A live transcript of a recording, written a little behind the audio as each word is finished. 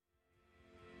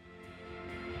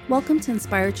Welcome to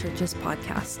Inspire Church's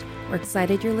podcast. We're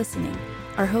excited you're listening.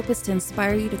 Our hope is to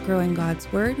inspire you to grow in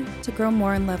God's Word, to grow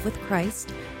more in love with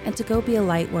Christ, and to go be a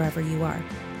light wherever you are.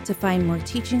 To find more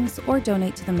teachings or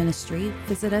donate to the ministry,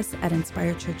 visit us at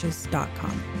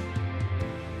inspirechurches.com.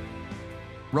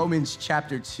 Romans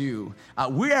chapter 2.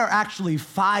 We are actually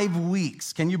 5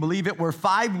 weeks. Can you believe it? We're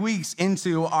 5 weeks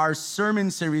into our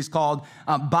sermon series called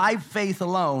By Faith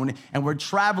Alone, and we're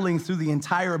traveling through the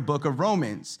entire book of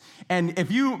Romans. And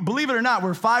if you believe it or not,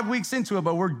 we're 5 weeks into it,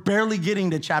 but we're barely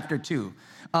getting to chapter 2.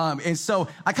 And so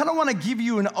I kind of want to give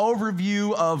you an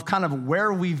overview of kind of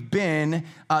where we've been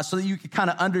so that you can kind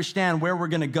of understand where we're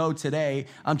going to go today.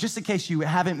 Just in case you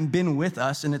haven't been with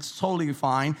us, and it's totally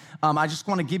fine, I just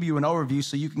want to give you an overview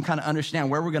so you can kind of understand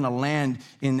where we're going to land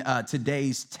in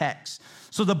today's text.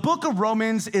 So the book of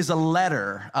Romans is a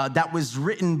letter that was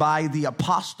written by the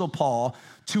Apostle Paul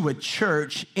to a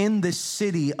church in the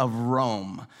city of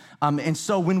Rome. And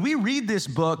so when we read this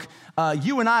book,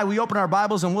 you and I, we open our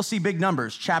Bibles and we'll see big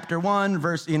numbers. Chapter 1,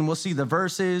 verse, and we'll see the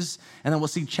verses, and then we'll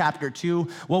see chapter 2.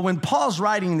 Well, when Paul's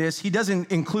writing this, he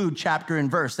doesn't include chapter and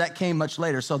verse. That came much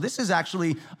later. So this is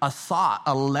actually a thought,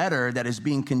 a letter that is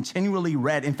being continually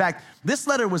read. In fact, this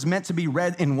letter was meant to be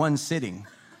read in one sitting.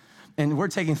 And we're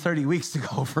taking 30 weeks to go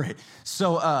over it.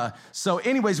 So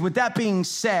anyways, with that being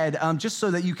said, just so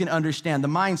that you can understand the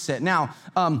mindset. Now,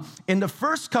 in the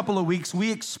first couple of weeks,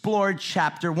 we explored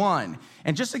chapter 1.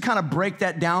 And just to kind of break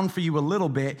that down for you a little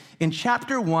bit, in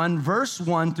chapter 1, verse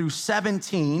 1 through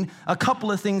 17, a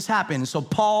couple of things happen. So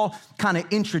Paul kind of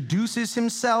introduces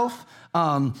himself.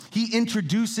 He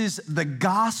introduces the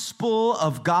gospel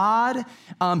of God,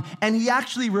 and he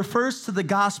actually refers to the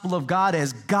gospel of God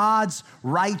as God's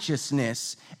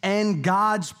righteousness and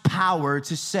God's power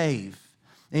to save.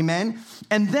 Amen.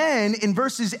 And then in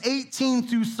verses 18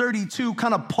 through 32,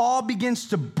 kind of Paul begins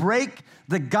to break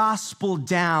the gospel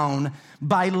down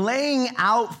by laying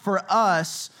out for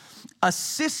us a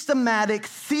systematic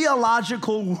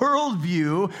theological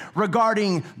worldview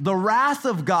regarding the wrath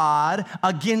of God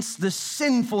against the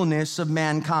sinfulness of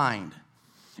mankind.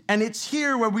 And it's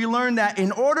here where we learn that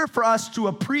in order for us to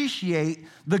appreciate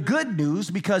the good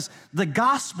news, because the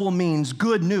gospel means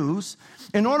good news,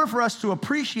 in order for us to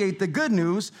appreciate the good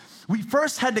news, we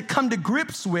first had to come to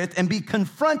grips with and be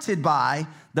confronted by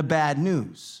the bad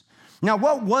news. Now,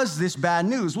 what was this bad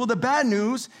news? Well, the bad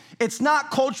news, it's not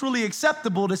culturally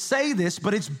acceptable to say this,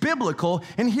 but it's biblical.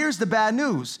 And here's the bad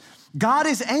news. God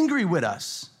is angry with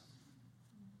us.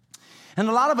 And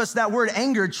a lot of us, that word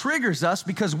anger triggers us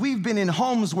because we've been in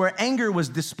homes where anger was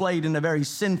displayed in a very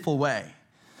sinful way.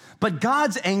 But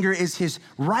God's anger is his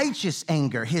righteous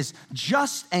anger, his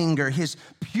just anger, his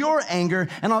pure anger.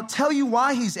 And I'll tell you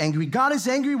why he's angry. God is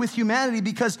angry with humanity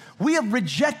because we have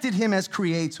rejected him as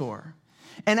creator.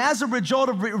 And as a result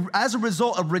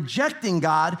of rejecting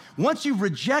God, once you've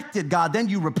rejected God, then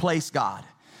you replace God.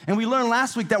 And we learned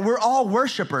last week that we're all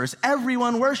worshipers.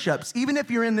 Everyone worships. Even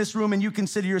if you're in this room and you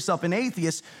consider yourself an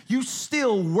atheist, you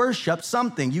still worship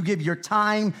something. You give your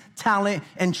time, talent,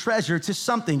 and treasure to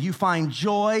something. You find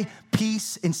joy,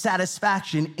 peace, and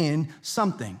satisfaction in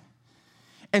something.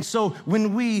 And so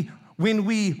when we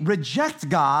reject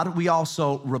God, we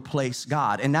also replace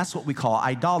God. And that's what we call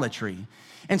idolatry.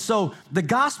 And so the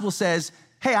gospel says,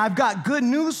 hey, I've got good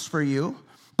news for you,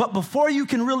 but before you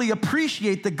can really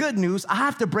appreciate the good news, I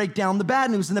have to break down the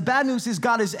bad news. And the bad news is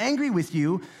God is angry with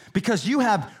you because you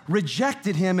have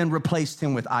rejected him and replaced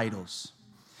him with idols.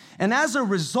 And as a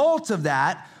result of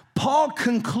that, Paul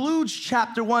concludes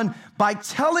chapter 1 by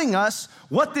telling us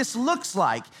what this looks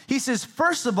like. He says,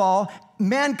 first of all,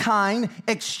 mankind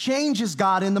exchanges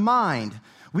God in the mind.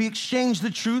 We exchange the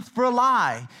truth for a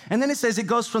lie. And then it says it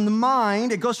goes from the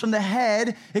mind, it goes from the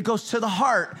head, it goes to the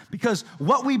heart, because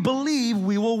what we believe,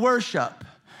 we will worship.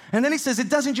 And then he says it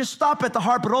doesn't just stop at the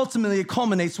heart, but ultimately it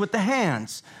culminates with the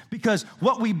hands, because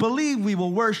what we believe, we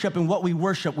will worship, and what we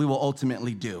worship, we will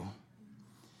ultimately do.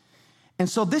 And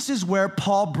so this is where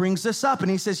Paul brings us up,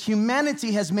 and he says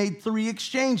humanity has made 3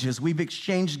 exchanges. We've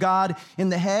exchanged God in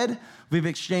the head, we've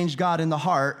exchanged God in the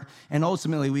heart, and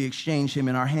ultimately we exchange him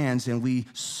in our hands, and we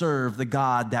serve the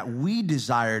God that we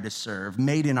desire to serve,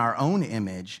 made in our own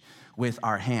image with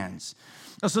our hands.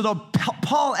 So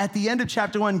Paul, at the end of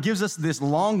chapter 1, gives us this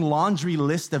long laundry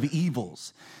list of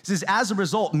evils. He says, as a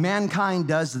result, mankind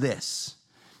does this.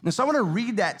 And so I want to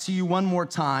read that to you one more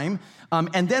time,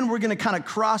 and then we're going to kind of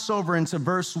cross over into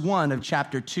verse 1 of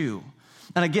chapter 2.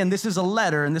 And again, this is a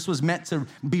letter, and this was meant to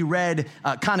be read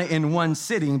kind of in one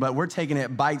sitting, but we're taking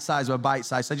it bite-size by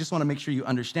bite-size. So I just want to make sure you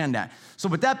understand that. So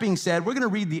with that being said, we're going to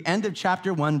read the end of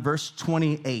chapter 1, verse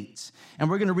 28. And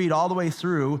we're going to read all the way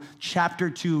through chapter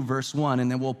 2, verse 1, and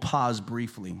then we'll pause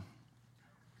briefly.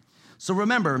 So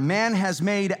remember, man has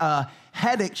made a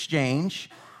head exchange,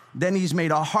 then he's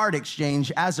made a heart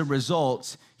exchange. As a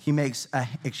result, he makes an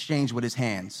exchange with his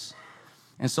hands.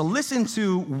 And so listen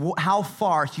to how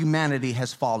far humanity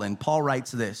has fallen. Paul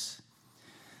writes this: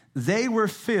 they were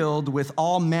filled with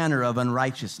all manner of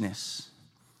unrighteousness,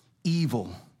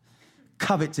 evil,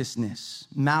 covetousness,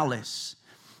 malice.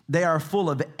 They are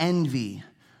full of envy,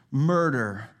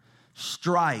 murder,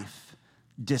 strife,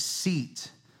 deceit,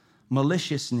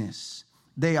 maliciousness.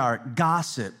 They are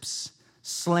gossips,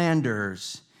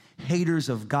 slanderers, haters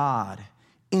of God,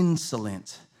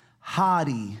 insolent,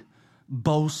 haughty,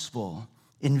 boastful,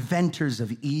 inventors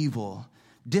of evil,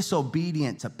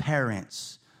 disobedient to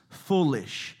parents,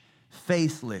 foolish,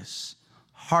 faithless,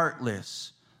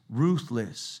 heartless,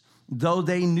 ruthless. Though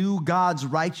they knew God's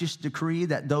righteous decree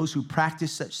that those who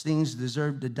practice such things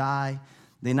deserve to die,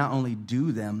 they not only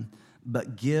do them,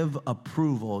 but give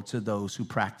approval to those who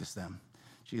practice them.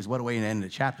 Geez, what a way to end the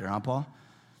chapter, huh, Paul?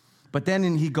 But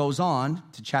then he goes on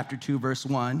to chapter 2, verse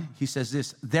 1. He says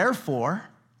this: therefore,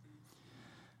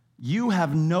 you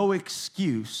have no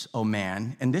excuse, O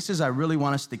man. And this is, I really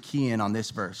want us to key in on this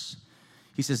verse.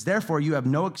 He says, therefore, you have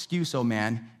no excuse, O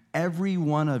man, every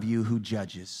one of you who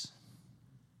judges.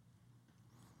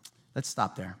 Let's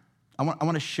stop there. I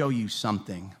want to show you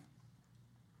something.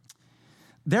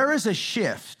 There is a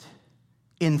shift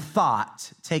in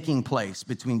thought taking place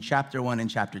between chapter 1 and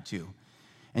chapter 2.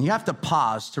 And you have to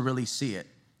pause to really see it.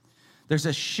 There's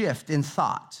a shift in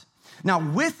thought. Now,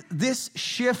 with this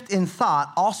shift in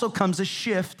thought also comes a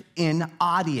shift in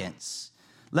audience.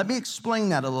 Let me explain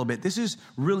that a little bit. This is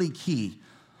really key.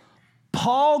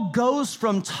 Paul goes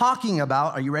from talking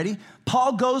about, are you ready?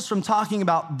 Paul goes from talking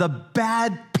about the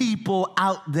bad people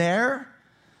out there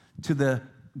to the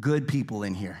good people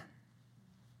in here.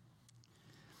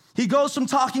 He goes from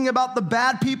talking about the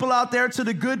bad people out there to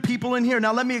the good people in here.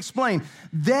 Now, let me explain.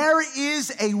 There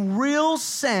is a real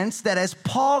sense that as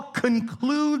Paul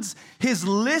concludes his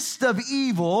list of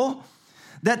evil,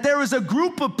 that there is a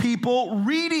group of people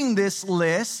reading this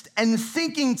list and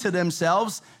thinking to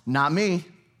themselves, not me.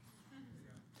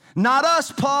 Not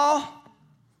us, Paul.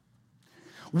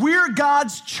 We're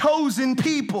God's chosen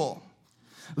people.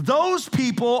 Those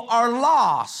people are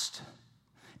lost,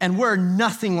 and we're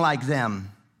nothing like them.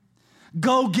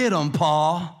 Go get them,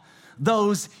 Paul.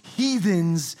 Those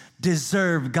heathens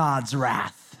deserve God's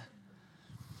wrath.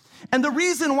 And the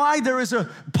reason why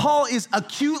Paul is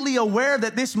acutely aware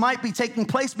that this might be taking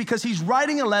place because he's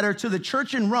writing a letter to the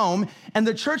church in Rome, and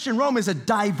the church in Rome is a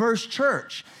diverse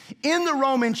church. In the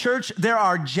Roman church, there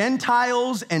are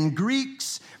Gentiles and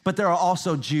Greeks, but there are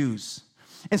also Jews.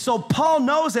 And so Paul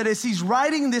knows that as he's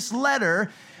writing this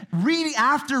letter,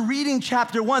 after reading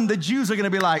chapter 1, the Jews are going to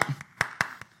be like,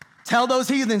 tell those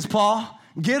heathens, Paul,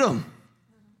 get them.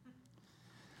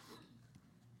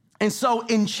 And so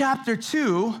in chapter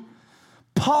 2,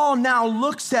 Paul now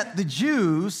looks at the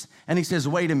Jews and he says,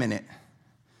 wait a minute,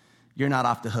 you're not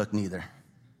off the hook neither.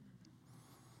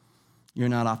 You're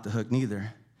not off the hook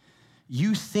neither.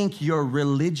 You think your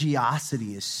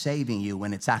religiosity is saving you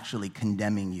when it's actually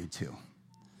condemning you too.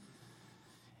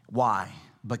 Why?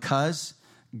 Because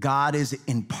God is an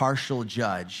impartial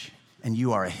judge and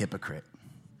you are a hypocrite.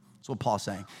 That's what Paul's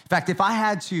saying. In fact, if I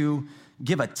had to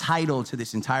give a title to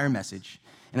this entire message,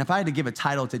 and if I had to give a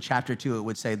title to chapter 2, it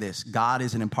would say this: God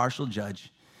is an impartial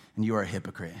judge and you are a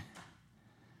hypocrite.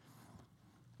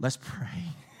 Let's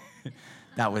pray.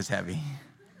 That was heavy.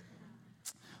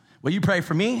 Will you pray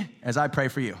for me as I pray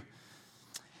for you?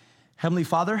 Heavenly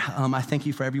Father, I thank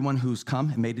you for everyone who's come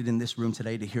and made it in this room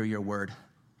today to hear your word.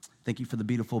 Thank you for the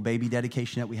beautiful baby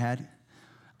dedication that we had.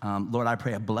 Lord, I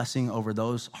pray a blessing over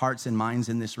those hearts and minds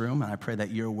in this room, and I pray that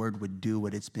your word would do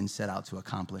what it's been set out to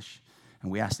accomplish.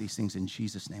 And we ask these things in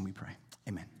Jesus' name we pray.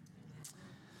 Amen.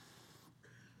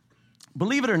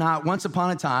 Believe it or not, once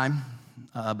upon a time,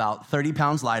 about 30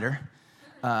 pounds lighter,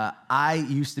 I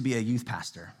used to be a youth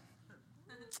pastor.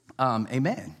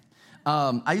 Amen.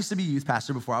 I used to be a youth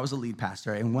pastor before I was a lead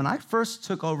pastor. And when I first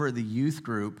took over the youth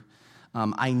group,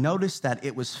 I noticed that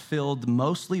it was filled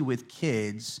mostly with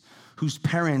kids whose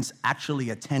parents actually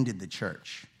attended the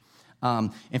church.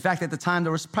 In fact, at the time,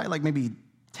 there was probably like maybe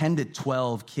 10 to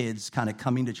 12 kids kind of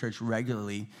coming to church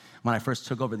regularly when I first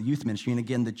took over the youth ministry. And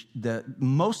again, the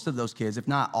most of those kids, if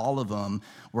not all of them,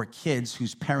 were kids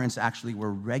whose parents actually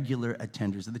were regular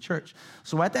attenders of the church.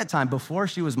 So at that time, before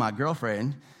she was my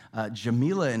girlfriend,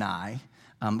 Jamila and I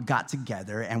got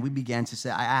together and we began to say,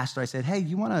 I asked her, I said, hey,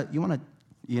 you wanna,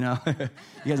 you know, you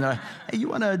guys know, hey, you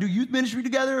wanna do youth ministry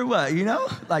together or what, you know?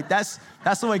 Like that's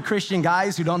the way Christian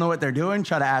guys who don't know what they're doing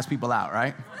try to ask people out,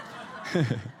 right? So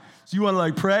you wanna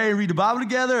like pray and read the Bible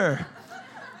together?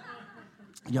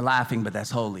 You're laughing, but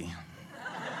that's holy.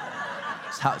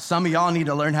 Some of y'all need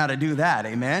to learn how to do that,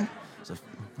 amen? So,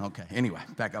 okay, anyway,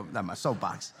 back up on my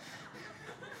soapbox.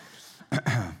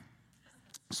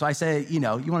 So I said, you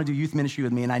know, you want to do youth ministry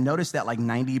with me? And I noticed that like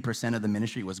 90% of the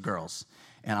ministry was girls.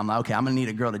 And I'm like, okay, I'm going to need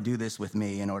a girl to do this with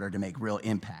me in order to make real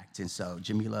impact. And so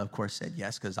Jamila, of course, said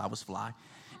yes because I was fly.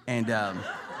 And,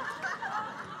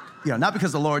 you know, not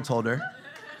because the Lord told her.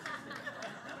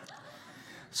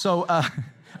 So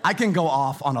I can go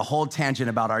off on a whole tangent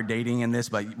about our dating in this,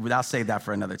 but I'll save that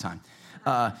for another time.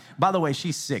 By the way,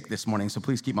 she's sick this morning, so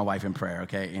please keep my wife in prayer,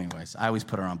 okay? Anyways, I always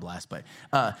put her on blast. But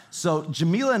so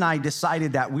Jamila and I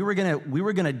decided that we were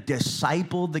gonna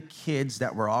disciple the kids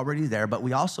that were already there, but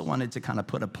we also wanted to kind of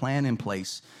put a plan in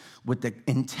place with the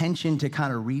intention to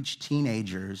kind of reach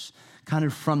teenagers kind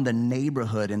of from the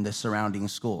neighborhood and the surrounding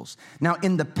schools. Now,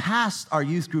 in the past, our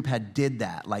youth group had did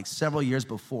that like several years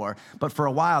before, but for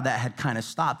a while that had kind of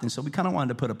stopped. And so we kind of wanted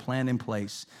to put a plan in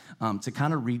place to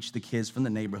kind of reach the kids from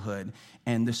the neighborhood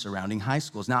and the surrounding high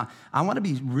schools. Now, I want to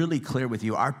be really clear with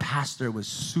you. Our pastor was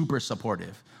super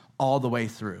supportive all the way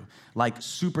through.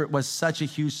 Was such a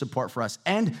huge support for us.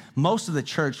 And most of the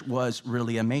church was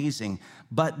really amazing.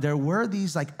 But there were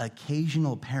these like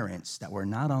occasional parents that were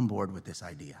not on board with this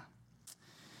idea.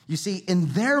 You see, in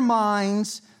their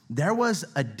minds, there was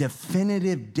a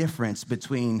definitive difference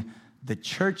between the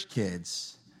church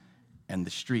kids and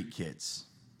the street kids.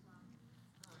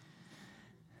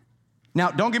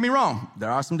 Now, don't get me wrong,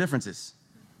 there are some differences.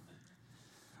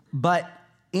 But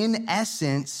in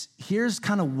essence, here's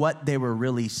kind of what they were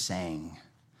really saying.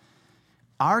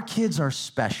 Our kids are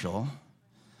special.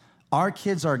 Our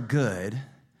kids are good.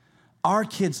 Our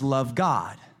kids love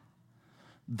God.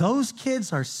 Those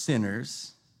kids are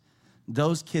sinners.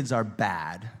 Those kids are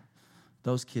bad.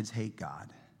 Those kids hate God.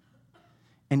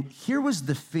 And here was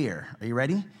the fear. Are you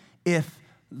ready? If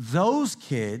those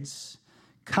kids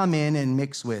come in and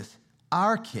mix with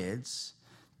our kids,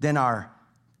 then our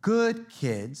good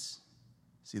kids,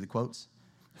 see the quotes,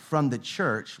 from the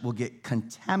church will get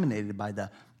contaminated by the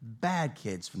bad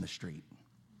kids from the street.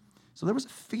 So there was a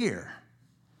fear.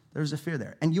 There was a fear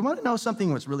there. And you want to know something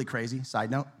that's really crazy?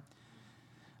 Side note.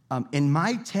 In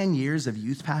my 10 years of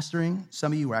youth pastoring,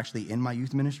 some of you were actually in my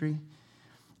youth ministry,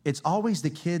 it's always the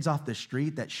kids off the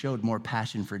street that showed more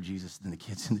passion for Jesus than the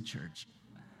kids in the church.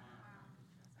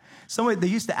 They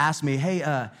used to ask me,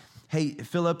 hey,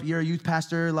 Philip, you're a youth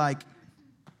pastor, like,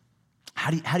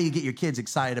 how do you get your kids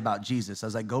excited about Jesus? I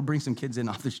was like, go bring some kids in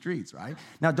off the streets, right?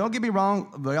 Now, don't get me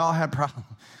wrong, we all had problems.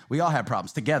 We all had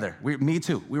problems together. Me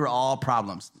too. We were all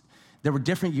problems. There were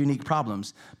different, unique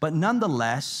problems, but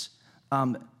nonetheless,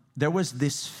 there was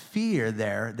this fear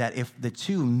there that if the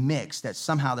two mixed, that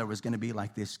somehow there was going to be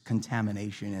like this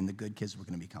contamination and the good kids were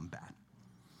going to become bad.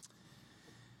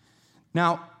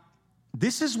 Now,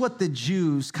 this is what the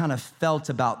Jews kind of felt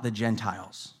about the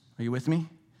Gentiles. Are you with me?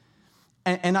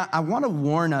 And I want to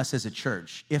warn us as a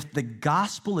church, if the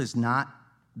gospel is not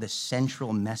the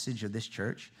central message of this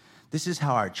church, this is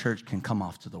how our church can come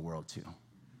off to the world too.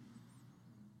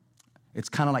 It's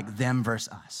kind of like them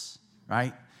versus us,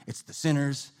 right? It's the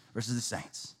sinners versus the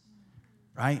saints,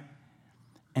 right?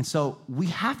 And so we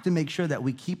have to make sure that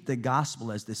we keep the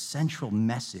gospel as the central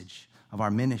message of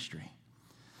our ministry.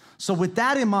 So with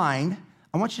that in mind,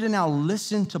 I want you to now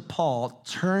listen to Paul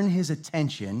turn his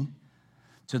attention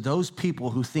to those people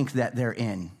who think that they're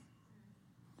in.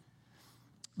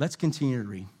 Let's continue to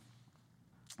read.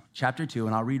 Chapter 2,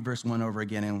 and I'll read verse 1 over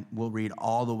again, and we'll read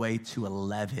all the way to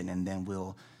 11, and then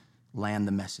we'll land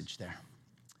the message there.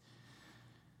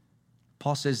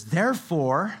 Paul says,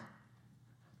 therefore,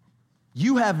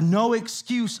 you have no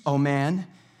excuse, O man,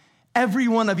 every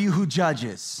one of you who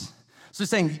judges. So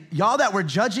saying, y'all that were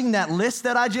judging that list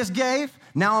that I just gave,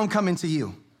 now I'm coming to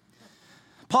you.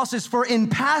 Paul says, for in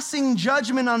passing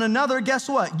judgment on another, guess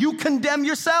what? You condemn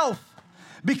yourself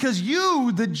because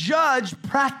you, the judge,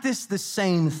 practice the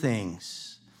same things.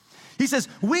 He says,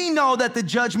 we know that the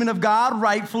judgment of God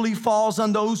rightfully falls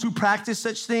on those who practice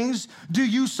such things. Do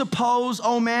you suppose,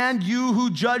 oh man, you who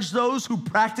judge those who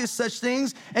practice such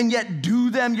things and yet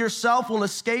do them yourself will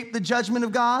escape the judgment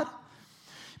of God?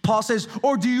 Paul says,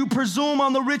 or do you presume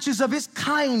on the riches of his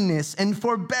kindness and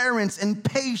forbearance and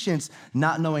patience,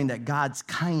 not knowing that God's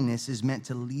kindness is meant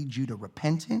to lead you to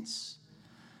repentance?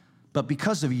 But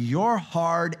because of your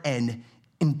hard and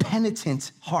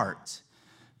impenitent heart,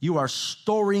 You are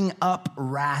storing up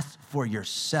wrath for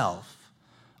yourself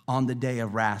on the day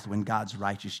of wrath when God's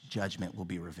righteous judgment will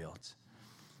be revealed.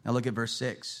 Now look at verse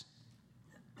 6.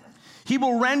 He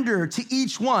will render to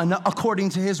each one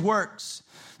according to his works.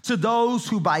 To those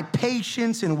who by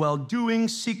patience and well-doing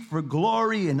seek for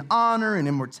glory and honor and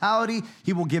immortality,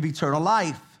 he will give eternal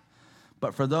life.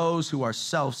 But for those who are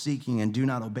self-seeking and do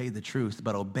not obey the truth,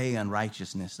 but obey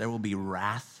unrighteousness, there will be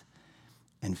wrath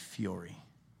and fury.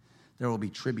 There will be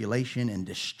tribulation and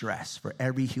distress for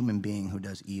every human being who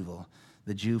does evil,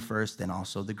 the Jew first and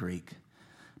also the Greek.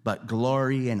 But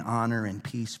glory and honor and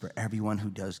peace for everyone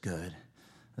who does good,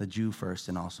 the Jew first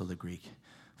and also the Greek.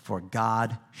 For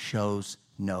God shows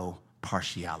no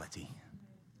partiality.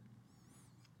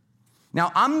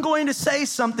 Now, I'm going to say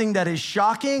something that is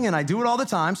shocking, and I do it all the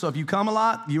time, so if you come a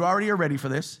lot, you already are ready for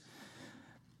this.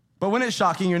 But when it's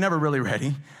shocking, you're never really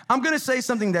ready. I'm going to say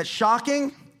something that's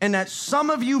shocking and that some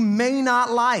of you may not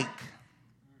like,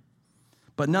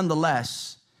 but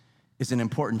nonetheless is an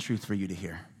important truth for you to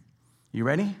hear. You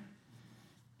ready?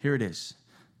 Here it is.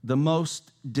 The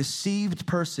most deceived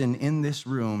person in this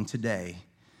room today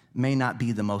may not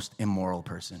be the most immoral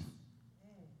person.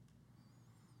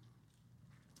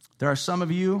 There are some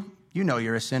of you, you know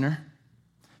you're a sinner.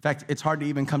 In fact, it's hard to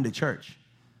even come to church.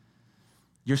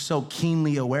 You're so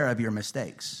keenly aware of your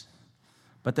mistakes.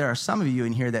 But there are some of you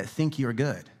in here that think you're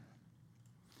good.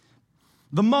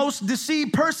 The most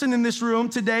deceived person in this room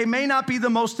today may not be the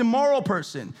most immoral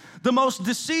person. The most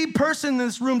deceived person in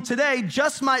this room today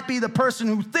just might be the person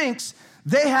who thinks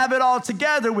they have it all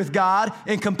together with God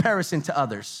in comparison to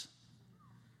others.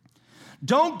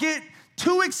 Don't get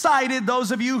too excited,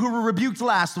 those of you who were rebuked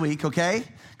last week, okay?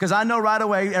 Because I know right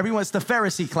away, everyone's the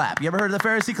Pharisee clap. You ever heard of the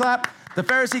Pharisee clap? The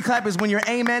Pharisee clap is when you're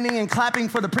amening and clapping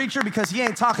for the preacher because he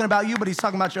ain't talking about you, but he's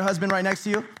talking about your husband right next to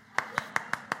you.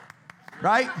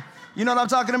 Right? You know what I'm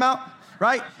talking about?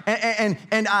 Right?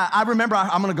 And I remember,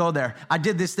 I'm going to go there. I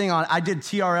did this thing I did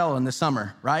TRL in the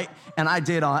summer, right? And I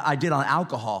did on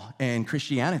alcohol and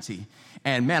Christianity.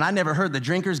 And man, I never heard the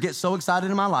drinkers get so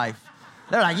excited in my life.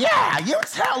 They're like, yeah, you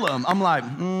tell them. I'm like, I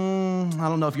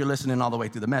don't know if you're listening all the way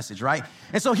through the message, right?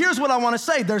 And so here's what I want to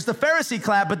say. There's the Pharisee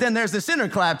clap, but then there's the sinner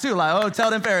clap too. Like, oh, tell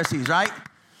them Pharisees, right?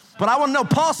 But I want to know,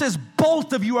 Paul says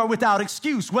both of you are without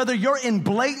excuse. Whether you're in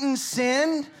blatant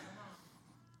sin,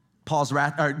 God's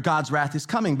wrath is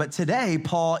coming. But today,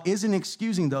 Paul isn't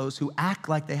excusing those who act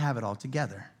like they have it all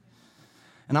together.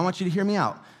 And I want you to hear me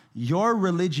out. Your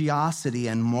religiosity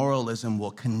and moralism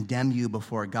will condemn you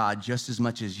before God just as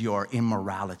much as your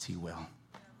immorality will.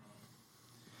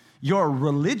 Your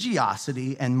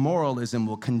religiosity and moralism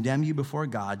will condemn you before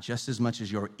God just as much as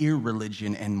your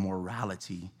irreligion and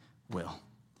morality will.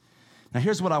 Now,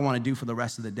 here's what I want to do for the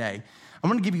rest of the day. I'm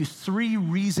going to give you 3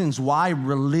 reasons why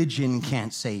religion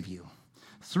can't save you.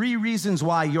 3 reasons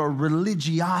why your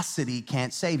religiosity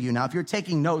can't save you. Now, if you're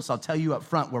taking notes, I'll tell you up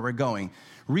front where we're going.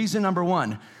 Reason number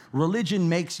 1, religion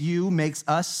makes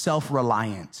us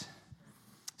self-reliant.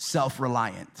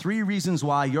 Self-reliant. 3 reasons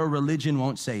why your religion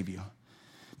won't save you.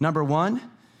 Number 1,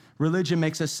 religion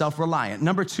makes us self-reliant.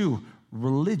 Number 2,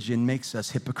 religion makes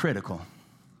us hypocritical.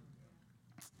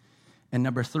 And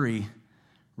number 3,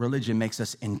 religion makes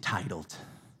us entitled.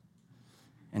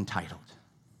 Entitled.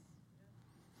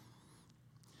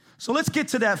 So let's get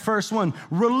to that first one.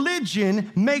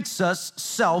 Religion makes us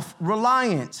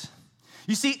self-reliant.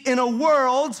 You see, in a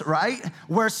world, right,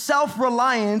 where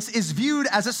self-reliance is viewed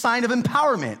as a sign of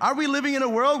empowerment. Are we living in a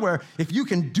world where if you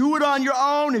can do it on your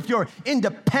own, if you're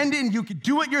independent, you can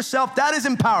do it yourself, that is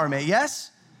empowerment,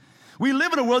 yes? We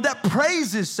live in a world that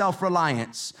praises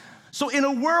self-reliance. So in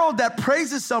a world that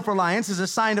praises self-reliance as a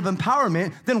sign of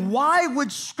empowerment, then why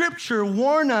would Scripture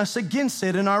warn us against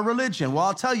it in our religion? Well,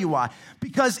 I'll tell you why.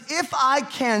 Because if I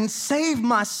can save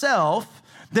myself,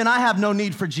 then I have no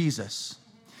need for Jesus.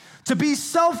 To be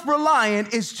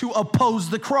self-reliant is to oppose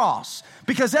the cross,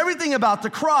 because everything about the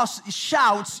cross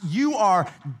shouts, you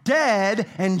are dead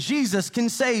and Jesus can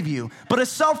save you. But a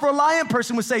self-reliant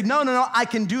person would say, no, I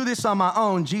can do this on my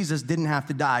own. Jesus didn't have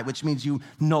to die, which means you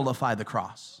nullify the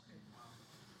cross.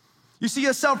 You see,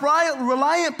 a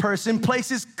self-reliant person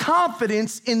places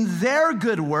confidence in their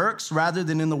good works rather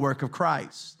than in the work of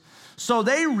Christ. So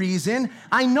they reason,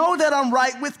 I know that I'm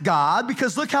right with God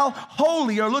because look how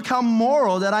holy or look how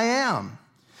moral that I am.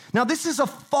 Now, this is a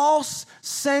false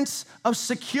sense of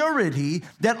security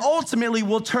that ultimately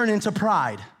will turn into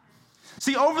pride.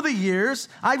 See, over the years,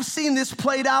 I've seen this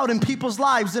played out in people's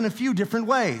lives in a few different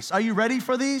ways. Are you ready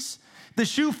for these? the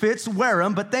shoe fits, wear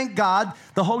them. But thank God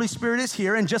the Holy Spirit is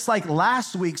here. And just like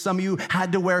last week, some of you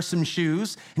had to wear some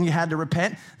shoes and you had to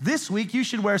repent. This week, you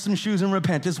should wear some shoes and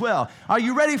repent as well. Are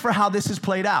you ready for how this is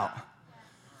played out?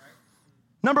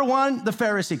 Number one, the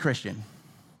Pharisee Christian.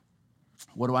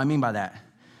 What do I mean by that?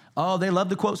 Oh, they love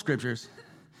to quote scriptures.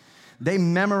 They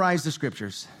memorize the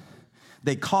scriptures.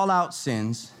 They call out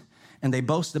sins, and they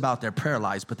boast about their prayer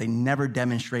lives, but they never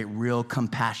demonstrate real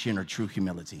compassion or true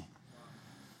humility.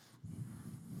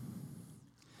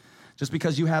 Just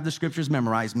because you have the scriptures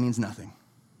memorized means nothing.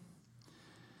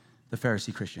 The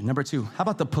Pharisee Christian. Number two, how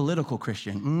about the political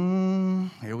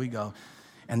Christian? Here we go.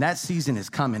 And that season is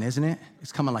coming, isn't it?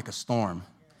 It's coming like a storm.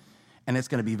 And it's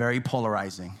going to be very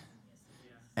polarizing.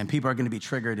 And people are going to be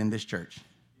triggered in this church.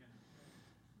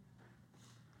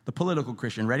 The political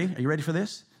Christian, ready? Are you ready for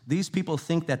this? These people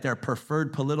think that their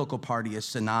preferred political party is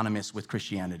synonymous with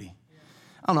Christianity.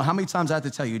 I don't know how many times I have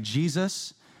to tell you,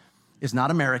 Jesus is not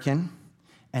American,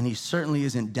 and he certainly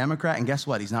isn't Democrat, and guess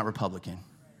what? He's not Republican.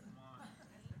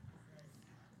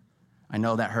 I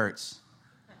know that hurts.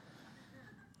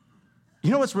 You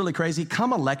know what's really crazy?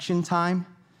 Come election time,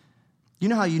 you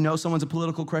know how you know someone's a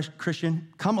political Christian?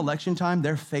 Come election time,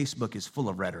 their Facebook is full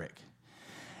of rhetoric.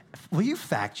 Will you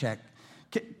fact check?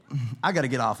 I got to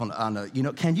get off on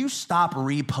the, can you stop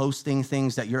reposting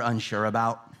things that you're unsure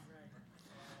about?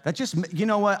 That just, you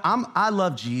know what? I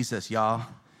love Jesus, y'all.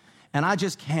 And I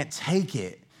just can't take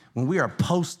it when we are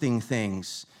posting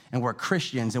things and we're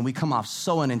Christians and we come off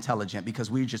so unintelligent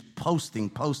because we're just posting.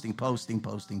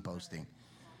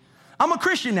 I'm a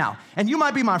Christian now, and you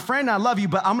might be my friend, I love you,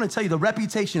 but I'm going to tell you the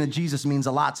reputation of Jesus means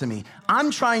a lot to me. I'm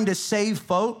trying to save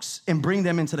folks and bring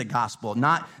them into the gospel.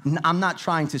 I'm not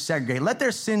trying to segregate. Let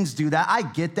their sins do that. I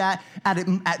get that.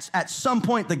 At some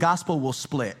point, the gospel will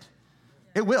split.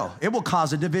 It will. It will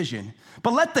cause a division.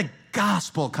 But let the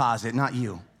gospel cause it, not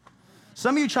you.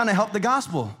 Some of you trying to help the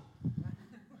gospel.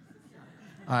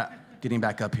 All right, getting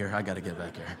back up here. I got to get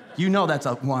back here. You know that's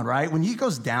up one, right? When he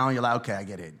goes down, you're like, okay, I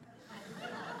get it.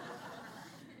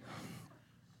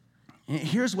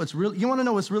 Here's what's really, you want to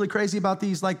know what's really crazy about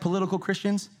these like political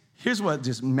Christians? Here's what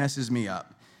just messes me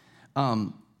up.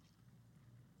 Not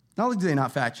only do they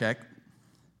not fact check,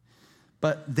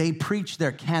 but they preach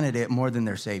their candidate more than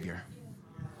their savior.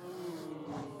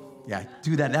 Yeah,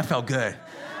 do that. That felt good.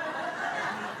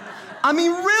 I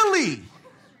mean, really?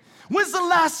 When's the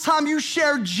last time you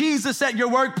shared Jesus at your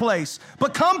workplace?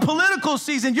 But come political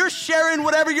season, you're sharing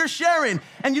whatever you're sharing.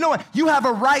 And you know what? You have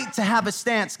a right to have a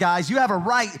stance, guys. You have a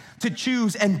right to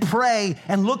choose and pray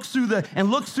and look through the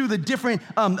different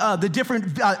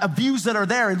views that are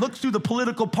there and look through the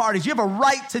political parties. You have a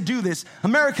right to do this.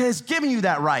 America has given you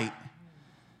that right.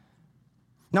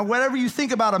 Now, whatever you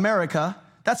think about America,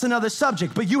 that's another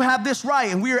subject, but you have this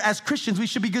right, and we are, as Christians, we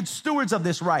should be good stewards of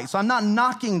this right. So I'm not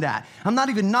knocking that. I'm not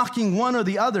even knocking one or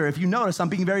the other. If you notice, I'm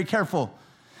being very careful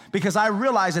because I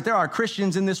realize that there are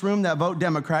Christians in this room that vote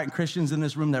Democrat and Christians in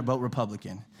this room that vote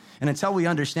Republican. And until we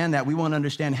understand that, we won't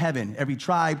understand heaven, every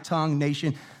tribe, tongue,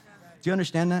 nation. Do you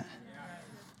understand that?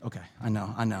 Okay, I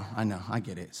know. I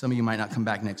get it. Some of you might not come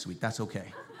back next week. That's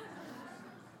okay.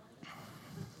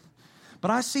 But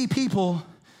I see people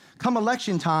come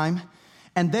election time,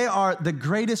 and they are the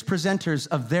greatest presenters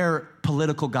of their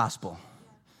political gospel,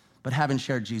 but haven't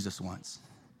shared Jesus once.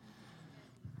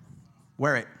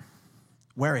 Wear it.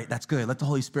 That's good. Let the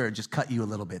Holy Spirit just cut you a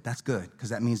little bit. That's good, because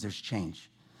that means there's change.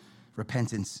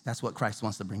 Repentance, that's what Christ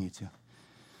wants to bring you to.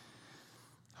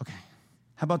 Okay,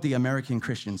 how about the American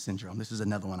Christian syndrome? This is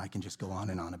another one I can just go on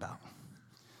and on about.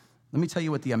 Let me tell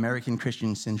you what the American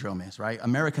Christian syndrome is, right?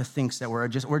 America thinks that we're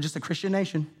just a Christian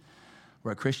nation.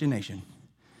 We're a Christian nation.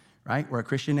 Right? We're a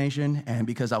Christian nation, and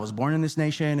because I was born in this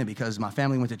nation and because my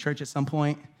family went to church at some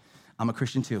point, I'm a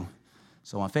Christian too.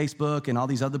 So on Facebook and all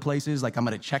these other places, like I'm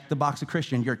going to check the box of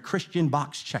Christian. You're Christian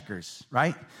box checkers,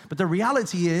 right? But the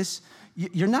reality is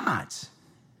you're not.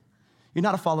 You're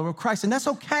not a follower of Christ, and that's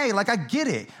okay. Like, I get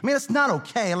it. I mean, it's not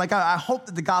okay. Like, I hope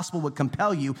that the gospel would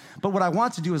compel you, but what I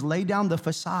want to do is lay down the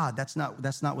facade. That's not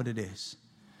what it is.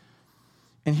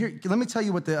 And here, let me tell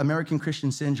you what the American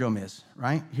Christian syndrome is,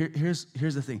 right? Here's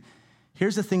the thing.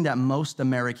 Here's the thing that most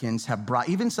Americans have brought.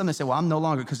 Even some that say, well, I'm no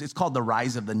longer, because it's called the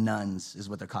rise of the nuns is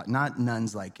what they're called. Not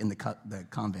nuns like in the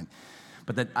convent,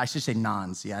 but I should say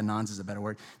nons. Yeah, nons is a better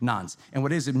word. Nons. And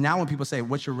what is it? Now when people say,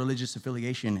 what's your religious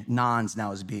affiliation? Nons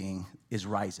now is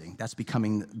rising. That's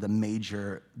becoming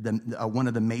one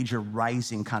of the major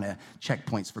rising kind of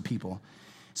checkpoints for people.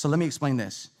 So let me explain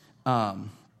this.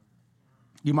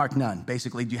 You mark none.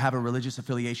 Basically, do you have a religious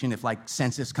affiliation? If like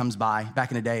census comes by,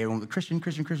 back in the day, Christian,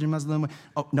 Muslim,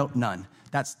 oh, no, none.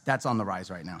 That's on the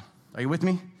rise right now. Are you with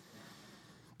me?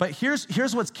 But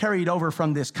here's what's carried over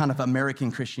from this kind of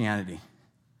American Christianity.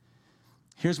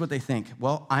 Here's what they think.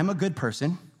 Well, I'm a good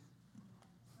person,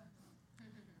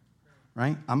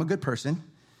 right? I'm a good person.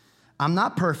 I'm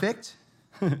not perfect,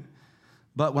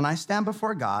 but when I stand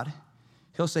before God,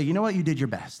 he'll say, you know what? You did your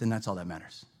best, and that's all that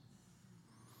matters.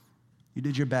 You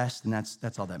did your best, and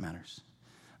that's all that matters.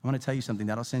 I want to tell you something.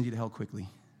 That'll send you to hell quickly.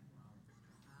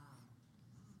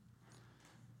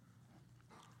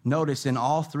 Notice in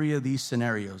all three of these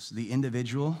scenarios, the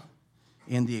individual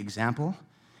and the example.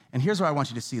 And here's where I want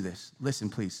you to see this.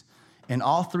 Listen, please. In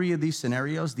all three of these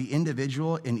scenarios, the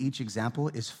individual in each example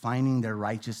is finding their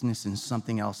righteousness in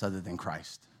something else other than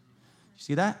Christ. You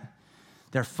see that?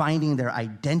 They're finding their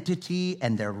identity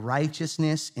and their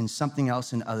righteousness in something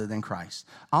else other than Christ.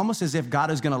 Almost as if God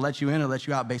is going to let you in or let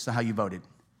you out based on how you voted.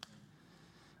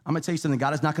 I'm going to tell you something.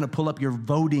 God is not going to pull up your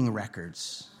voting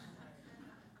records.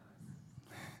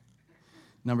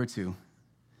 Number two,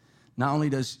 not only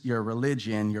does your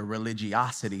religion, your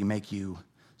religiosity make you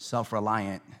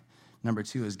self-reliant, number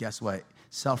two is, guess what?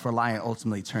 Self-reliant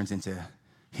ultimately turns into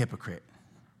hypocrite.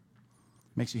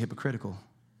 Makes you hypocritical.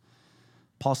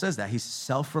 Paul says that. He's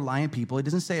self-reliant people. He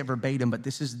doesn't say it verbatim, but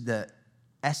this is the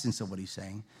essence of what he's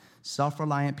saying.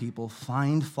 Self-reliant people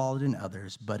find fault in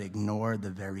others, but ignore the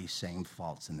very same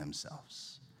faults in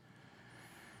themselves.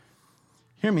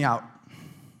 Hear me out.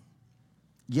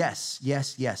 Yes.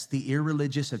 The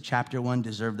irreligious of chapter 1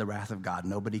 deserve the wrath of God.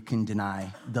 Nobody can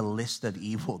deny the list of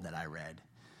evil that I read.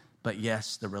 But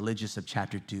yes, the religious of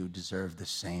chapter 2 deserve the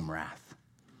same wrath.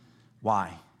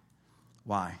 Why?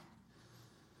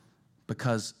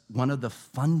 Because one of the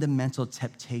fundamental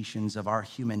temptations of our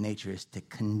human nature is to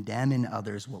condemn in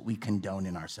others what we condone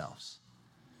in ourselves.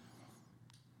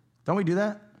 Don't we do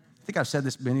that? I think I've said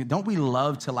this. Don't we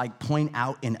love to point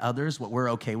out in others what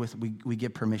we're okay with? We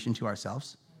give permission to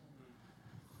ourselves.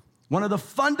 One of the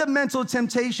fundamental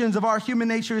temptations of our human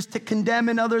nature is to condemn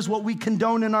in others what we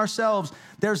condone in ourselves.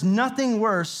 There's nothing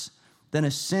worse than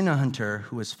a sin hunter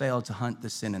who has failed to hunt the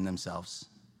sin in themselves.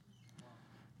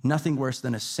 Nothing worse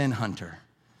than a sin hunter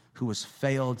who has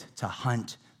failed to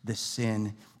hunt the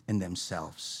sin in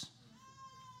themselves.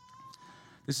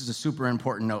 This is a super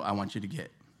important note I want you to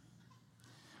get.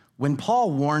 When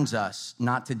Paul warns us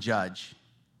not to judge,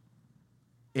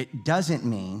 it doesn't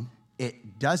mean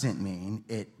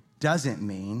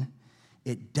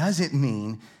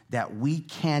that we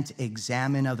can't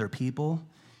examine other people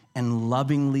and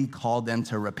lovingly call them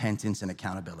to repentance and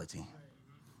accountability.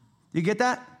 You get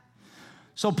that?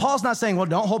 So Paul's not saying, well,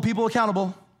 don't hold people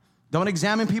accountable. Don't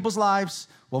examine people's lives.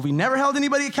 Well, if we never held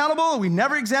anybody accountable, we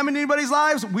never examined anybody's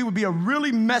lives, it would be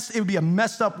a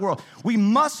messed up world. We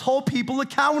must hold people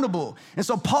accountable. And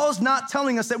so Paul's not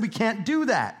telling us that we can't do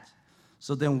that.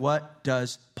 So then what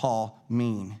does Paul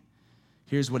mean?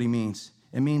 Here's what he means.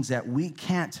 It means that we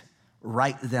can't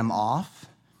write them off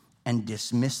and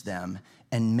dismiss them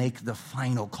and make the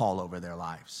final call over their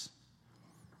lives.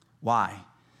 Why?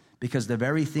 Because the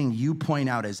very thing you point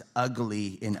out as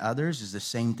ugly in others is the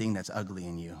same thing that's ugly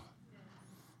in you.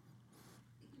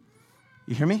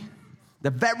 You hear me?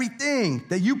 The very thing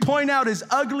that you point out as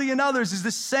ugly in others is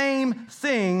the same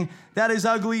thing that is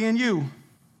ugly in you.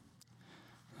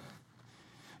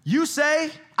 You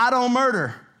say, I don't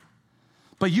murder,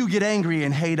 but you get angry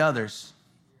and hate others.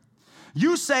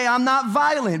 You say, I'm not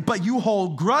violent, but you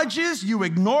hold grudges, you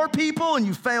ignore people, and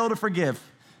you fail to forgive.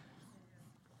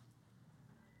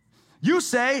 You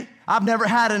say, I've never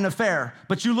had an affair,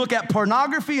 but you look at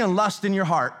pornography and lust in your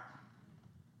heart.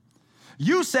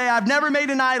 You say, I've never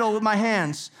made an idol with my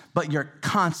hands, but you're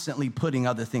constantly putting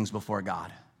other things before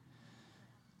God.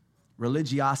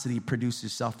 Religiosity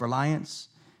produces self-reliance,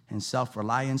 and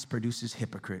self-reliance produces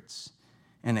hypocrites.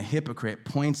 And a hypocrite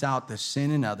points out the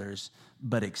sin in others,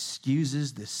 but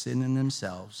excuses the sin in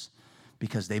themselves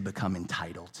because they become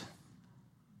entitled.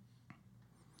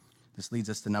 This leads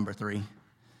us to number 3.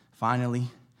 Finally,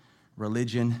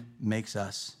 religion makes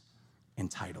us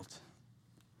entitled.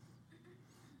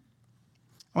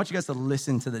 I want you guys to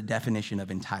listen to the definition of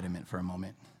entitlement for a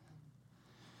moment.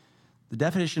 The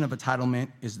definition of entitlement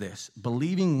is this: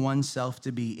 believing oneself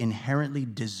to be inherently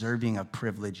deserving of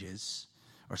privileges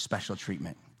or special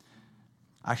treatment.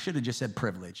 I should have just said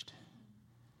privileged.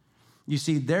 You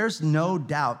see, there's no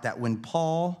doubt that when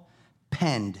Paul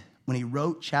when he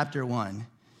wrote chapter 1,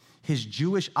 his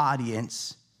Jewish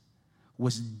audience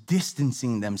was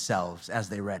distancing themselves as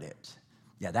they read it.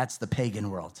 Yeah, that's the pagan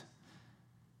world.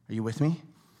 Are you with me?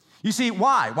 You see,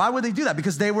 why? Why would they do that?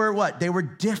 Because they were what? They were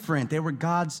different. They were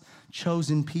God's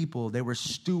chosen people. They were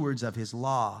stewards of his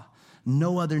law.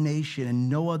 No other nation and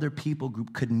no other people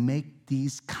group could make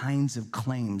these kinds of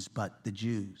claims but the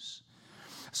Jews.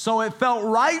 So it felt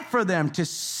right for them to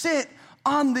sit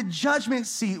on the judgment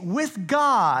seat with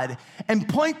God and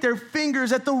point their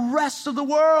fingers at the rest of the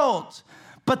world.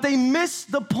 But they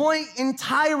missed the point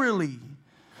entirely.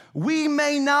 We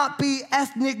may not be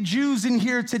ethnic Jews in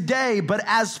here today, but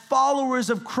as followers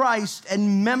of Christ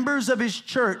and members of his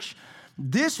church,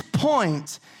 this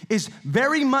point is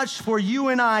very much for you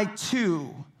and I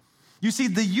too. You see,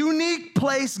 the unique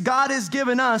place God has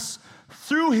given us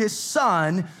through his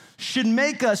Son should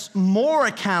make us more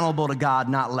accountable to God,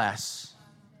 not less.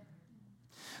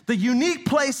 The unique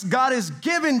place God has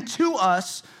given to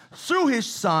us through his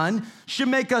Son should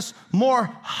make us more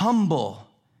humble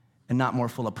and not more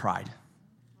full of pride.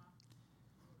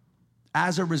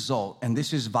 As a result, and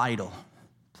this is vital,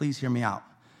 please hear me out,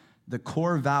 the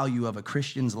core value of a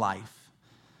Christian's life,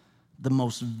 the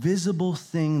most visible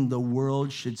thing the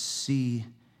world should see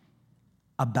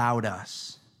about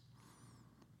us,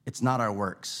 it's not our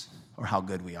works or how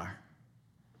good we are.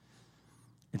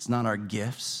 It's not our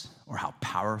gifts or how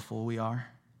powerful we are.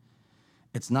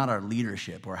 It's not our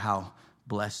leadership or how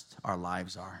blessed our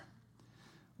lives are.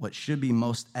 What should be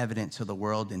most evident to the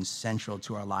world and central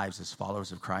to our lives as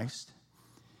followers of Christ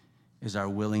is our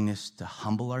willingness to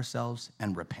humble ourselves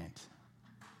and repent.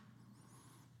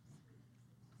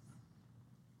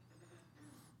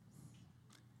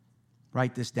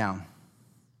 Write this down.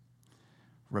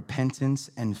 Repentance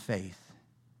and faith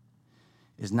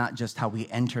is not just how we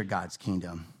enter God's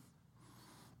kingdom,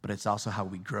 but it's also how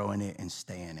we grow in it and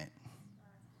stay in it.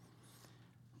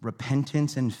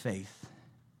 Repentance and faith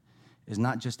is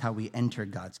not just how we enter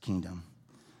God's kingdom,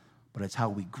 but it's how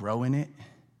we grow in it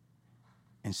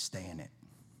and stay in it.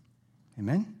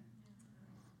 Amen?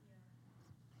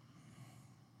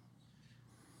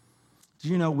 Do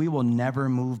you know we will never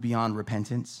move beyond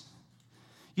repentance?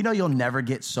 You know you'll never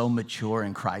get so mature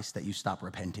in Christ that you stop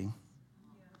repenting.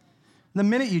 The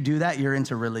minute you do that, you're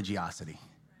into religiosity,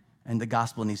 and the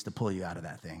gospel needs to pull you out of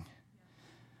that thing.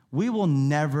 We will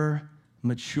never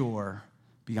mature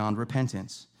beyond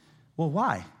repentance. Well,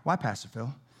 why? Why, Pastor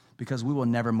Phil? Because we will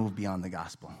never move beyond the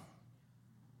gospel.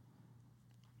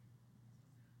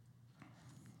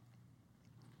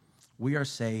 We are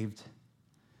saved,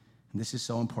 and this is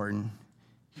so important.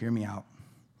 Hear me out.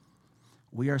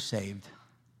 We are saved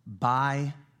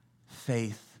by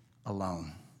faith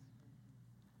alone.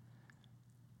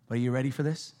 Are you ready for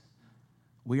this?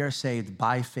 We are saved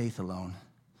by faith alone,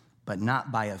 but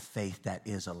not by a faith that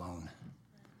is alone.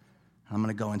 I'm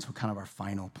going to go into kind of our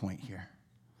final point here.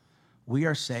 We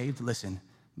are saved, listen,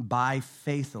 by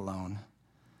faith alone,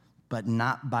 but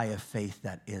not by a faith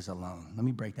that is alone. Let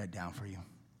me break that down for you.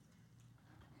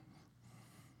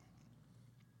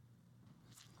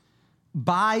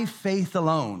 By faith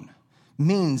alone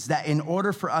means that in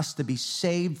order for us to be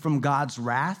saved from God's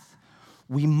wrath,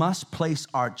 we must place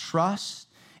our trust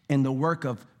in the work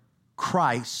of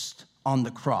Christ on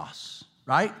the cross,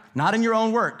 right? Not in your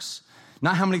own works.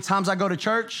 Not how many times I go to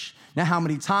church, not how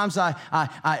many times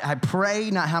I pray,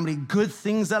 not how many good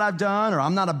things that I've done, or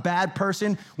I'm not a bad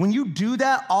person. When you do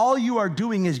that, all you are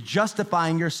doing is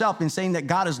justifying yourself and saying that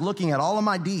God is looking at all of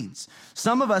my deeds.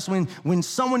 Some of us, when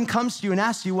someone comes to you and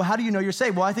asks you, well, how do you know you're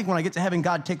saved? Well, I think when I get to heaven,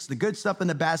 God takes the good stuff and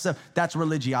the bad stuff. That's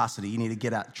religiosity. You need to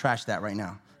get out, trash that right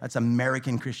now. That's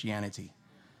American Christianity.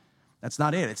 That's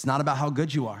not it. It's not about how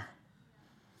good you are.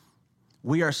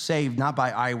 We are saved not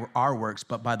by our works,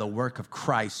 but by the work of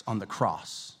Christ on the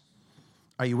cross.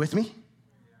 Are you with me?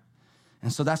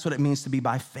 And so that's what it means to be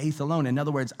by faith alone. In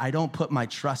other words, I don't put my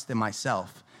trust in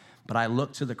myself, but I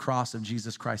look to the cross of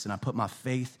Jesus Christ and I put my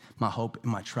faith, my hope,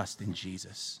 and my trust in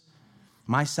Jesus.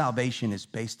 My salvation is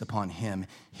based upon him,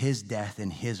 his death,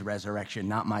 and his resurrection,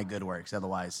 not my good works.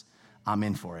 Otherwise, I'm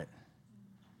in for it.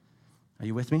 Are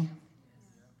you with me?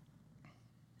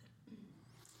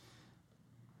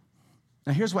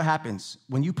 Now, here's what happens.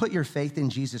 When you put your faith in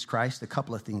Jesus Christ, a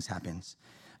couple of things happens.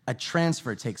 A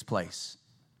transfer takes place,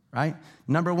 right?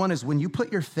 Number one is when you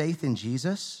put your faith in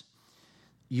Jesus,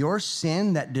 your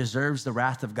sin that deserves the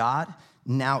wrath of God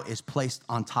now is placed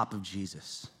on top of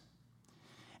Jesus.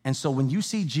 And so when you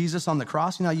see Jesus on the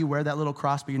cross, you know how you wear that little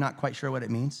cross, but you're not quite sure what it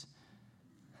means?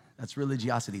 That's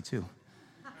religiosity too.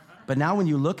 But now when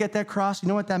you look at that cross, you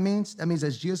know what that means? That means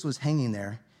as Jesus was hanging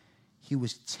there, he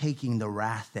was taking the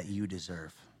wrath that you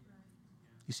deserve.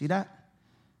 You see that?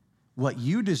 What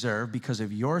you deserve because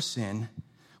of your sin,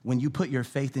 when you put your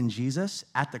faith in Jesus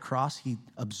at the cross, he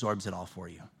absorbs it all for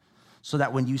you. So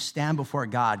that when you stand before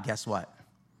God, guess what?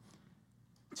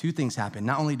 Two things happen.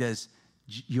 Not only does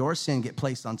your sin get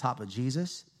placed on top of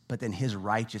Jesus, but then his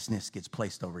righteousness gets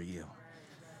placed over you.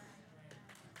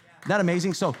 Isn't that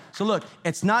amazing? So look,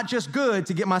 it's not just good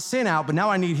to get my sin out, but now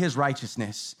I need his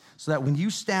righteousness. So that when you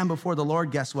stand before the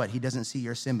Lord, guess what? He doesn't see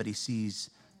your sin, but he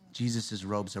sees Jesus'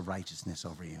 robes of righteousness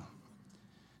over you.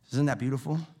 Isn't that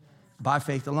beautiful? By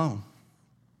faith alone.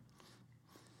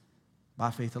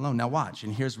 By faith alone. Now watch,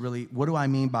 and here's really, what do I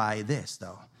mean by this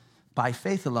though? By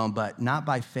faith alone, but not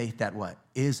by faith that what?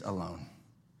 Is alone.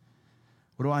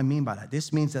 What do I mean by that?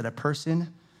 This means that a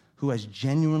person who has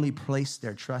genuinely placed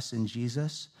their trust in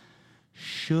Jesus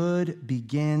should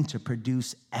begin to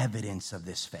produce evidence of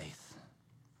this faith.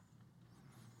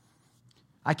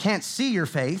 I can't see your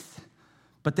faith,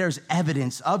 but there's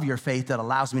evidence of your faith that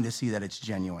allows me to see that it's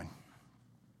genuine.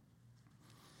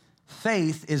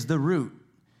 Faith is the root,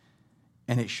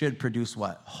 and it should produce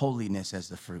what? Holiness as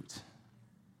the fruit.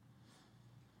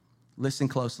 Listen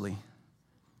closely.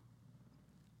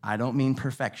 I don't mean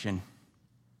perfection.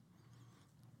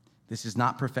 This is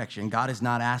not perfection. God is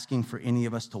not asking for any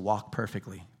of us to walk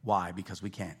perfectly. Why? Because we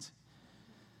can't.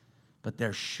 But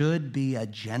there should be a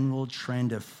general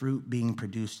trend of fruit being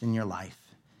produced in your life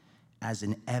as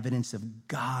an evidence of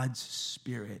God's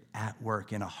Spirit at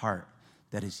work in a heart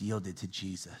that is yielded to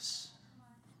Jesus.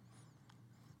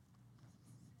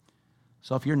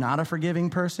 So if you're not a forgiving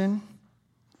person,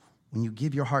 when you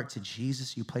give your heart to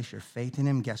Jesus, you place your faith in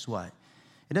him, guess what?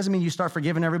 It doesn't mean you start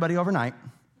forgiving everybody overnight,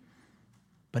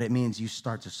 but it means you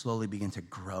start to slowly begin to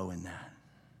grow in that.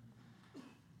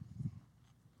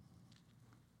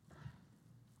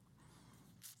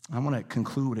 I want to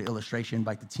conclude with an illustration.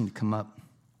 Invite the team to come up.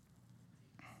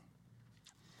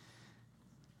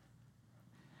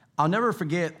 I'll never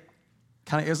forget,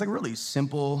 it was like really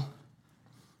simple,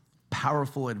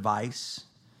 powerful advice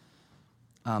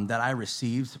that I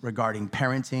received regarding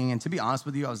parenting. And to be honest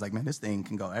with you, I was like, man, this thing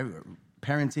can go everywhere.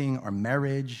 Parenting or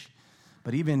marriage,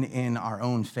 but even in our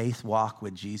own faith walk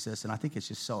with Jesus. And I think it's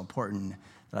just so important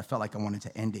that I felt like I wanted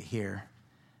to end it here.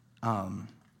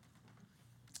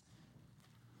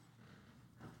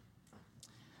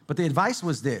 But the advice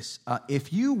was this.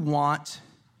 If you want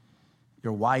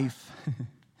your wife,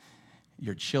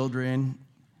 your children,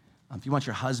 if you want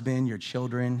your husband, your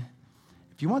children,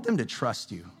 if you want them to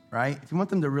trust you, right? If you want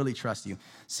them to really trust you.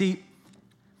 See,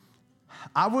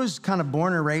 I was kind of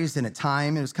born and raised in a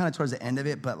time, it was kind of towards the end of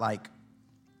it, but like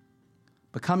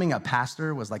becoming a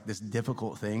pastor was like this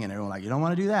difficult thing, and everyone like, you don't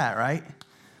want to do that, right?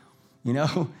 You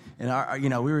know,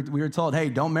 and we were told, hey,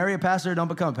 don't marry a pastor, don't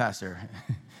become a pastor,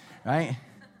 right?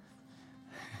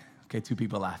 Okay, 2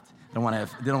 people laughed. They don't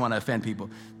want to offend people,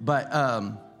 but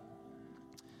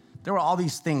there were all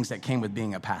these things that came with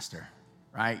being a pastor,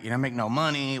 right? You don't make no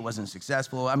money, it wasn't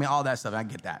successful. I mean, all that stuff, I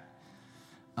get that.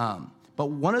 But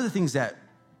one of the things that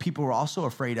people were also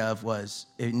afraid of was,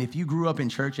 and if you grew up in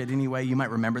church in any way, you might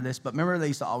remember this, but remember they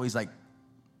used to always like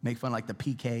make fun of like the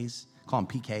PKs, call them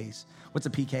PKs. What's a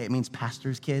PK? It means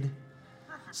pastor's kid.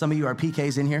 Some of you are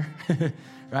PKs in here,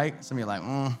 right? Some of you are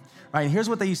like, Right, and here's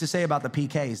what they used to say about the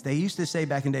PKs. They used to say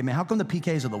back in the day, man, how come the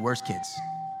PKs are the worst kids?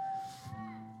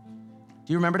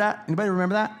 Do you remember that? Anybody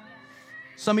remember that?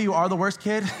 Some of you are the worst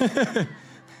kid.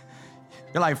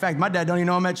 You're like, in fact, my dad don't even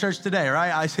know I'm at church today,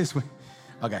 right?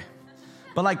 Okay.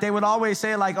 But like they would always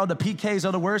say like, oh, the PKs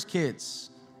are the worst kids,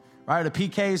 right? The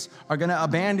PKs are going to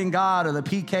abandon God, or the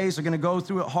PKs are going to go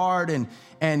through it hard.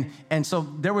 And so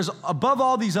there was, above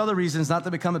all these other reasons not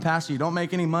to become a pastor, you don't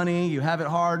make any money, you have it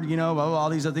hard, all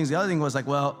these other things. The other thing was like,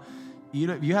 well,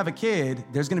 you have a kid,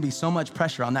 there's going to be so much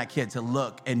pressure on that kid to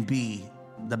look and be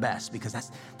the best, because that's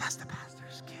the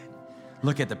pastor's kid.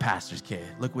 Look at the pastor's kid.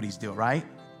 Look what he's doing, right?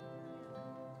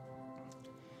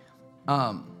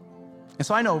 And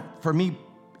so I know for me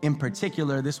in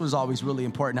particular, this was always really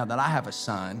important now that I have a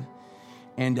son.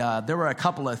 And there were a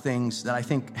couple of things that I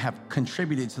think have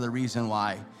contributed to the reason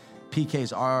why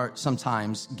PKs are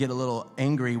sometimes get a little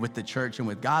angry with the church and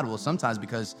with God. Well, sometimes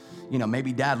because,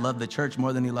 maybe dad loved the church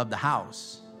more than he loved the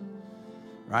house,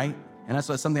 right? And that's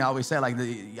something I always say, like,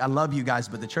 I love you guys,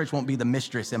 but the church won't be the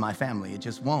mistress in my family. It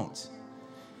just won't.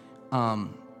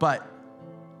 But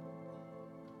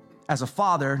as a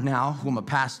father now, who I'm a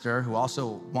pastor, who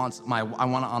also I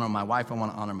want to honor my wife, I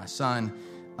want to honor my son.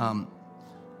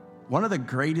 One of the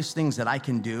greatest things that I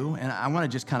can do, and I want to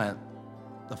just kind of,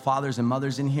 the fathers and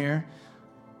mothers in here,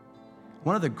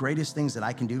 one of the greatest things that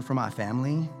I can do for my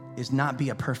family is not be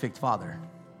a perfect father.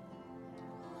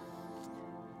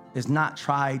 Is not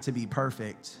try to be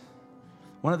perfect.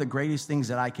 One of the greatest things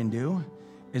that I can do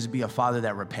is be a father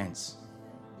that repents.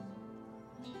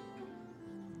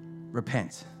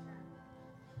 Repent.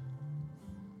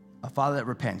 A father that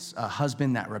repents, a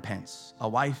husband that repents, a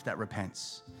wife that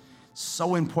repents.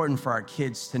 So important for our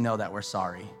kids to know that we're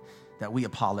sorry, that we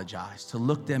apologize, to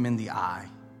look them in the eye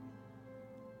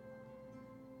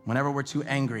whenever we're too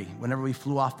angry, whenever we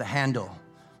flew off the handle,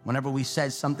 whenever we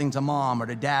said something to mom or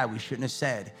to dad we shouldn't have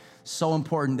said. So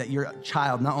important that your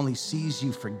child not only sees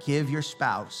you forgive your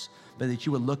spouse, but that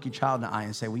you would look your child in the eye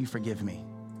and say, will you forgive me?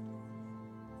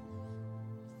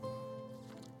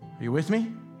 Are you with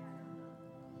me?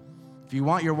 If you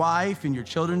want your wife and your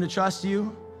children to trust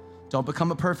you, don't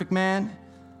become a perfect man,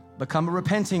 become a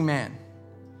repenting man.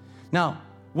 Now,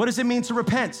 what does it mean to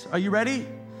repent? Are you ready?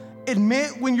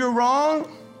 Admit when you're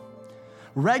wrong.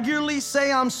 Regularly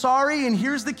say, I'm sorry. And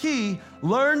here's the key.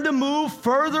 Learn to move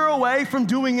further away from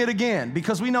doing it again.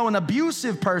 Because we know an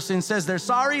abusive person says they're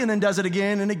sorry and then does it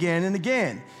again and again and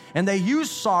again. And they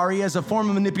use sorry as a form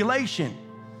of manipulation.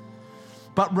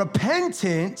 But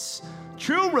repentance,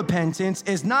 true repentance,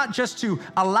 is not just to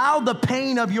allow the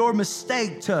pain of your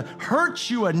mistake to hurt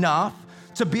you enough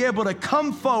to be able to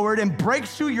come forward and break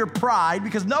through your pride,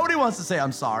 because nobody wants to say,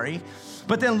 I'm sorry,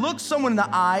 but then look someone in the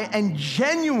eye and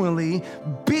genuinely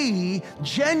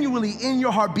in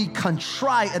your heart, be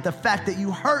contrite at the fact that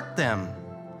you hurt them.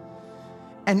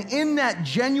 And in that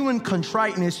genuine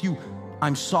contriteness,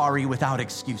 I'm sorry without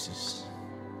excuses.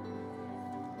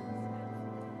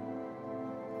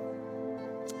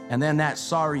 And then that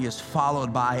sorry is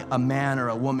followed by a man or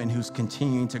a woman who's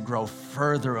continuing to grow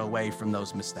further away from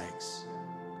those mistakes.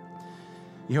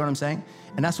 You hear what I'm saying?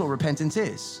 And that's what repentance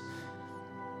is.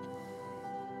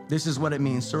 This is what it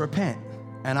means to repent.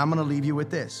 And I'm gonna leave you with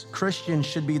this. Christians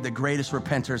should be the greatest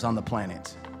repenters on the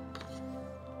planet.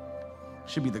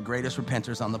 Should be the greatest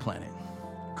repenters on the planet.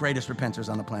 Greatest repenters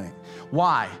on the planet.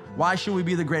 Why? Why should we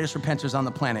be the greatest repenters on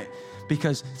the planet?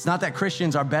 Because it's not that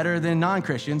Christians are better than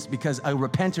non-Christians, because a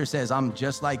repenter says, I'm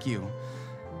just like you.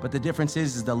 But the difference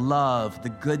is the love, the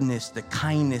goodness, the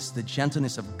kindness, the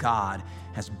gentleness of God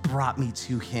has brought me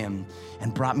to him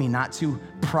and brought me not to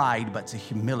pride, but to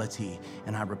humility.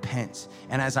 And I repent.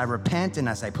 And as I repent and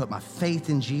as I put my faith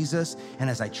in Jesus and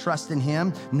as I trust in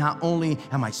him, not only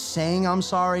am I saying I'm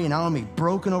sorry and not only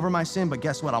broken over my sin, but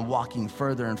guess what? I'm walking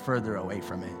further and further away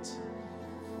from it.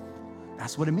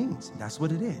 That's what it means. That's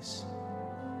what it is.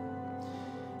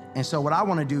 And so what I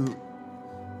want to do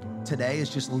today is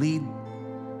just lead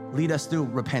us through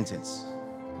repentance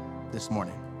this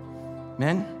morning.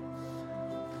 Amen?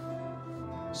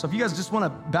 So if you guys just want to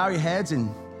bow your heads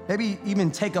and maybe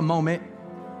even take a moment,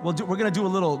 we're going to do a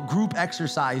little group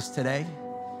exercise today.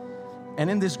 And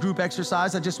in this group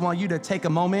exercise, I just want you to take a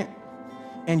moment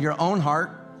in your own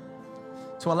heart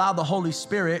to allow the Holy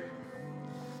Spirit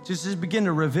just to begin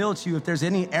to reveal to you if there's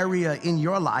any area in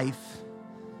your life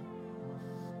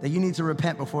that you need to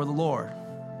repent before the Lord.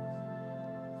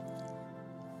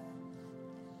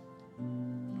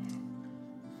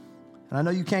 And I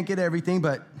know you can't get everything,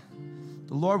 but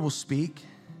the Lord will speak.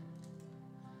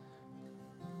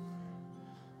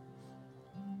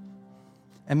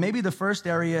 And maybe the first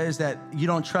area is that you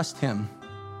don't trust him.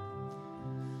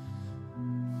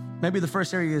 Maybe the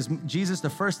first area is, Jesus, the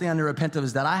first thing I need to repent of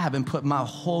is that I haven't put my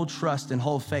whole trust and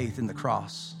whole faith in the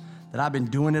cross, that I've been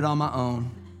doing it on my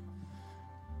own,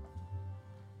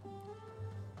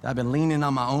 that I've been leaning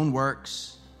on my own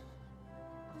works.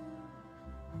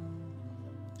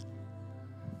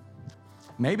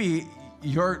 Maybe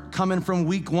you're coming from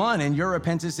week one and your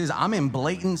repentance is, I'm in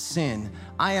blatant sin.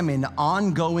 I am in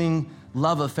ongoing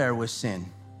love affair with sin.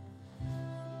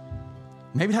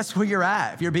 Maybe that's where you're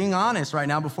at. If you're being honest right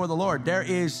now before the Lord, there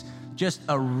is just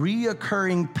a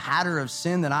reoccurring pattern of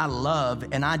sin that I love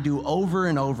and I do over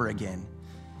and over again.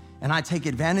 And I take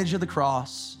advantage of the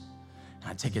cross.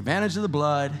 I take advantage of the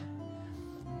blood.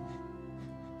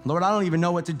 Lord, I don't even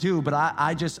know what to do, but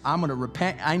I'm going to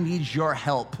repent. I need your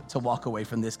help to walk away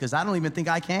from this because I don't even think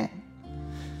I can.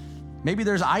 Maybe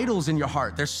there's idols in your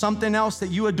heart. There's something else that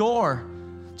you adore.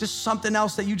 Just something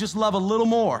else that you just love a little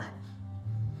more.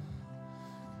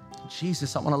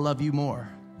 Jesus, I want to love you more.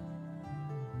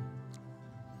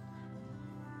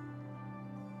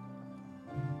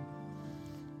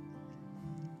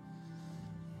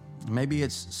 Maybe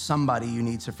it's somebody you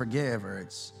need to forgive, or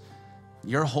it's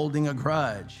you're holding a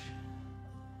grudge.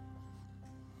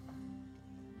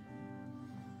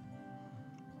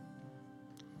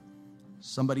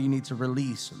 Somebody you need to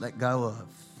release or let go of.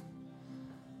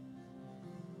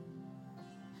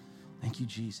 Thank you,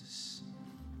 Jesus.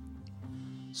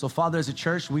 So, Father, as a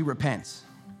church, we repent.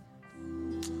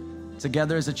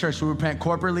 Together as a church, we repent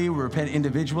corporately, we repent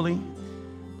individually.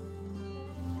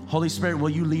 Holy Spirit, will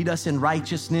you lead us in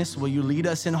righteousness? Will you lead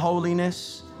us in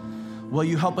holiness? Will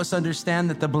you help us understand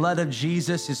that the blood of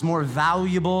Jesus is more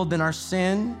valuable than our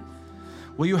sin?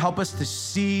 Will you help us to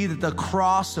see that the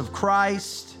cross of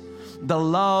Christ, the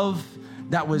love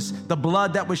that was, the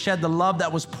blood that was shed, the love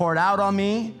that was poured out on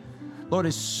me, Lord,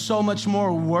 is so much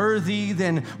more worthy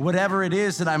than whatever it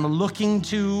is that I'm looking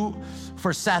to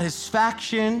for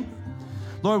satisfaction.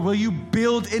 Lord, will you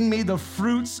build in me the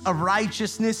fruits of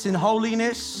righteousness and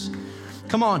holiness?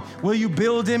 Come on, will you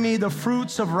build in me the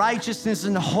fruits of righteousness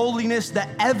and holiness, the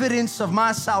evidence of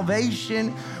my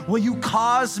salvation? Will you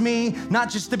cause me not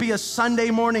just to be a Sunday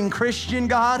morning Christian,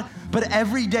 God, but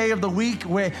every day of the week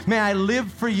where may I live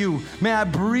for you, may I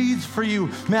breathe for you,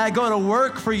 may I go to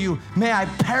work for you, may I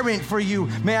parent for you,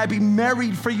 may I be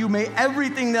married for you, may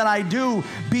everything that I do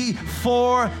be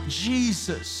for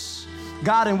Jesus.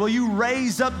 God, and will you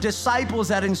raise up disciples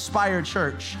at Inspire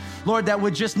Church, Lord, that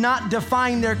would just not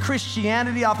define their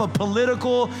Christianity off a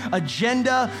political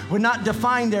agenda, would not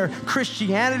define their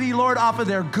Christianity, Lord, off of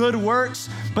their good works,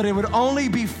 but it would only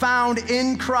be found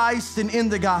in Christ and in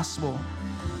the gospel.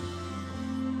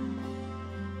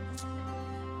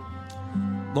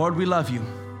 Lord, we love you.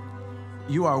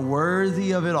 You are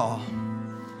worthy of it all.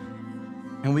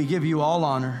 And we give you all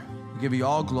honor, we give you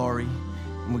all glory,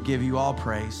 and we give you all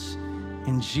praise.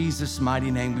 In Jesus'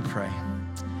 mighty name we pray.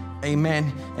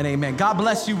 Amen and amen. God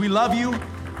bless you. We love you.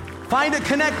 Find a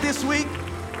connect this week.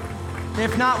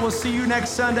 If not, we'll see you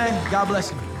next Sunday. God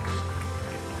bless you.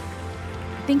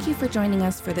 Thank you for joining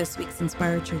us for this week's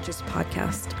Inspire Churches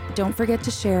podcast. Don't forget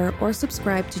to share or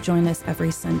subscribe to join us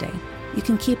every Sunday. You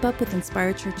can keep up with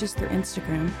Inspire Churches through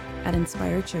Instagram at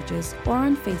Inspire Churches or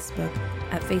on Facebook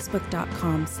at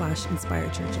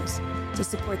facebook.com/InspireChurches. To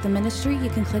support the ministry, you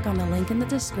can click on the link in the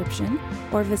description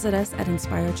or visit us at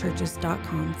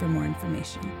inspirechurches.com for more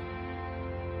information.